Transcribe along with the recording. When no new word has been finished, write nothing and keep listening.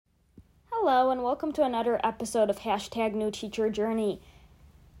Hello, and welcome to another episode of New Teacher Journey.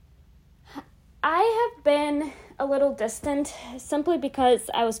 I have been a little distant simply because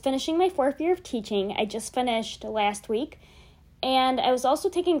I was finishing my 4th year of teaching. I just finished last week, and I was also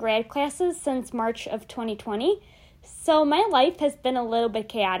taking grad classes since March of 2020. So my life has been a little bit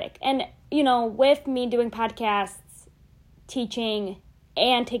chaotic. And, with me doing podcasts, teaching,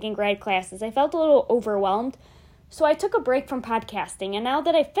 and taking grad classes, I felt a little overwhelmed. So I took a break from podcasting, and now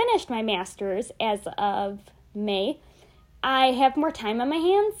that I finished my master's as of May, I have more time on my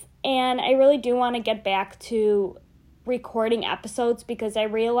hands, and I really do want to get back to recording episodes because I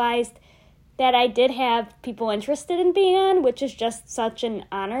realized that I did have people interested in being on, which is just such an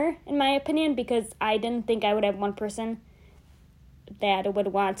honor, in my opinion, because I didn't think I would have one person that would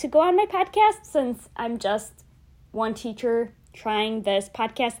want to go on my podcast since I'm just one teacher trying this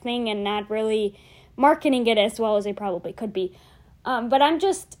podcast thing and not really marketing it as well as they probably could be. But I'm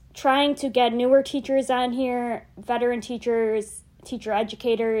just trying to get newer teachers on here, veteran teachers, teacher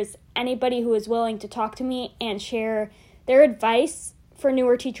educators, anybody who is willing to talk to me and share their advice for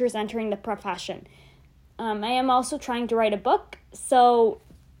newer teachers entering the profession. I am also trying to write a book, so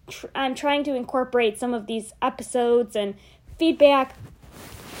I'm trying to incorporate some of these episodes and feedback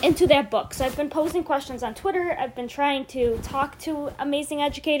into that book. So I've been posing questions on Twitter. I've been trying to talk to amazing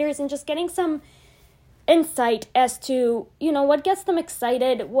educators and just getting some insight as to, what gets them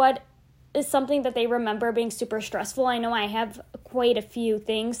excited, what is something that they remember being super stressful. I know I have quite a few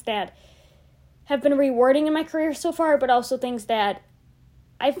things that have been rewarding in my career so far, but also things that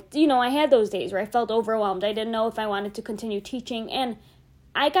I had those days where I felt overwhelmed. I didn't know if I wanted to continue teaching, and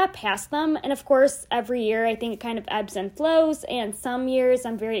I got past them. And of course, every year I think it kind of ebbs and flows, and some years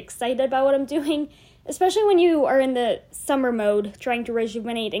I'm very excited about what I'm doing, especially when you are in the summer mode, trying to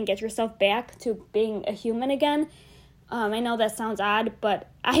rejuvenate and get yourself back to being a human again. I know that sounds odd, but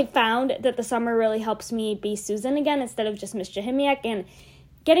I found that the summer really helps me be Susan again instead of just Miss Jahimiak, and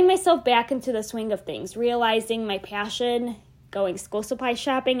getting myself back into the swing of things, realizing my passion, going school supply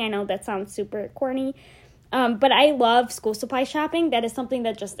shopping. I know that sounds super corny, but I love school supply shopping. That is something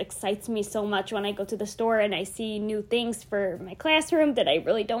that just excites me so much when I go to the store and I see new things for my classroom that I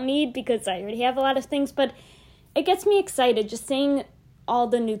really don't need because I already have a lot of things. But it gets me excited just seeing all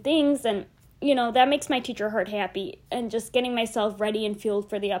the new things, and, that makes my teacher heart happy, and just getting myself ready and fueled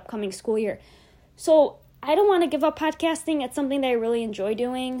for the upcoming school year. So I don't want to give up podcasting. It's something that I really enjoy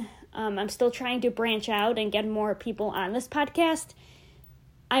doing. I'm still trying to branch out and get more people on this podcast.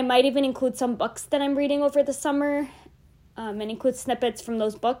 I might even include some books that I'm reading over the summer and include snippets from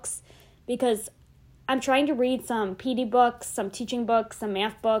those books because I'm trying to read some PD books, some teaching books, some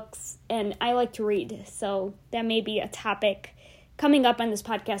math books, and I like to read. So that may be a topic coming up on this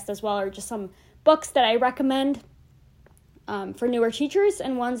podcast as well, or just some books that I recommend for newer teachers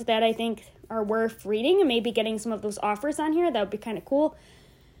and ones that I think are worth reading, and maybe getting some of those offers on here. That would be kind of cool.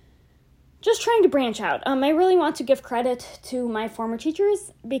 Just trying to branch out. I really want to give credit to my former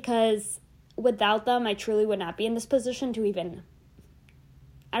teachers because without them, I truly would not be in this position to even,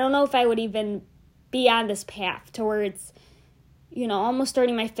 I don't know if I would even be on this path towards, almost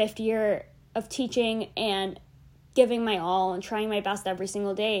starting my 5th year of teaching and giving my all and trying my best every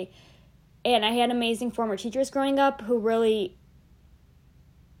single day. And I had amazing former teachers growing up who really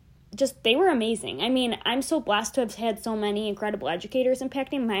they were amazing. I mean, I'm so blessed to have had so many incredible educators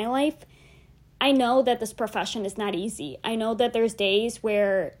impacting my life. I know that this profession is not easy. I know that there's days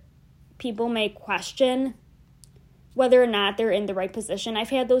where people may question whether or not they're in the right position. I've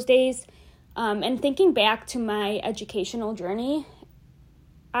had those days. And thinking back to my educational journey,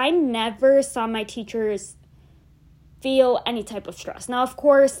 I never saw my teachers feel any type of stress. Now, of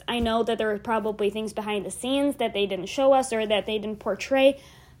course, I know that there were probably things behind the scenes that they didn't show us or that they didn't portray,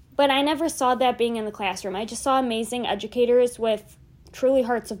 but I never saw that being in the classroom. I just saw amazing educators with truly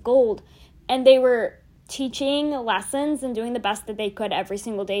hearts of gold. And they were teaching lessons and doing the best that they could every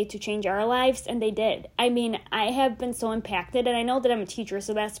single day to change our lives, and they did. I mean, I have been so impacted, and I know that I'm a teacher,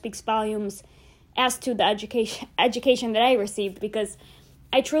 so that speaks volumes as to the education that I received, because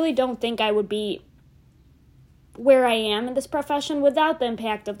I truly don't think I would be where I am in this profession without the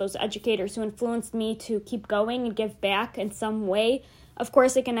impact of those educators who influenced me to keep going and give back in some way. Of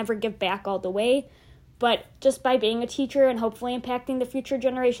course, I can never give back all the way, but just by being a teacher and hopefully impacting the future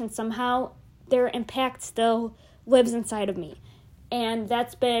generation somehow, their impact still lives inside of me. And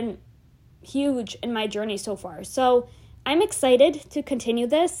that's been huge in my journey so far. So I'm excited to continue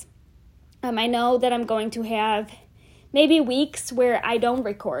this. I know that I'm going to have maybe weeks where I don't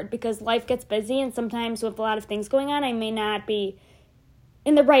record because life gets busy, and sometimes with a lot of things going on, I may not be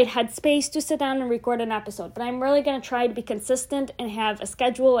in the right headspace to sit down and record an episode. But I'm really going to try to be consistent and have a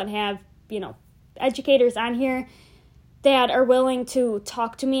schedule and have educators on here that are willing to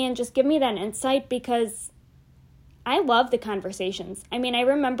talk to me and just give me that insight, because I love the conversations. I mean, I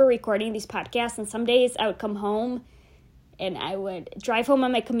remember recording these podcasts, and some days I would come home and I would drive home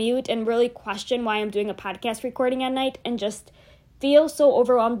on my commute and really question why I'm doing a podcast recording at night, and just feel so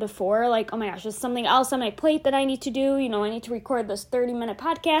overwhelmed before, like, oh my gosh, there's something else on my plate that I need to do. I need to record this 30-minute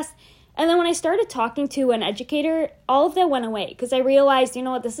podcast. And then when I started talking to an educator, all of that went away, because I realized,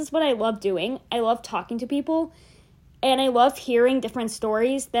 this is what I love doing. I love talking to people, and I love hearing different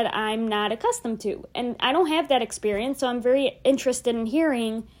stories that I'm not accustomed to. And I don't have that experience, so I'm very interested in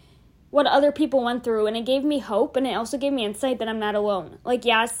hearing what other people went through. And it gave me hope, and it also gave me insight that I'm not alone. Like,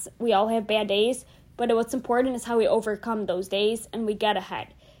 yes, we all have bad days, but what's important is how we overcome those days and we get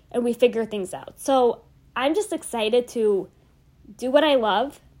ahead and we figure things out. So I'm just excited to do what I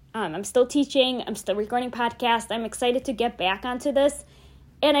love. I'm still teaching. I'm still recording podcasts. I'm excited to get back onto this.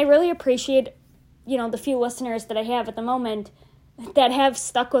 And I really appreciate, the few listeners that I have at the moment that have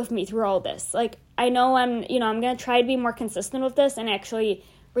stuck with me through all this. Like, I know I'm going to try to be more consistent with this and actually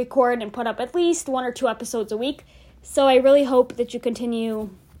record and put up at least 1 or 2 episodes a week. So I really hope that you continue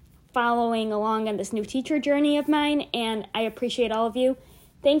following along on this new teacher journey of mine, and I appreciate all of you.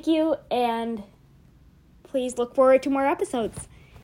 Thank you, and please look forward to more episodes.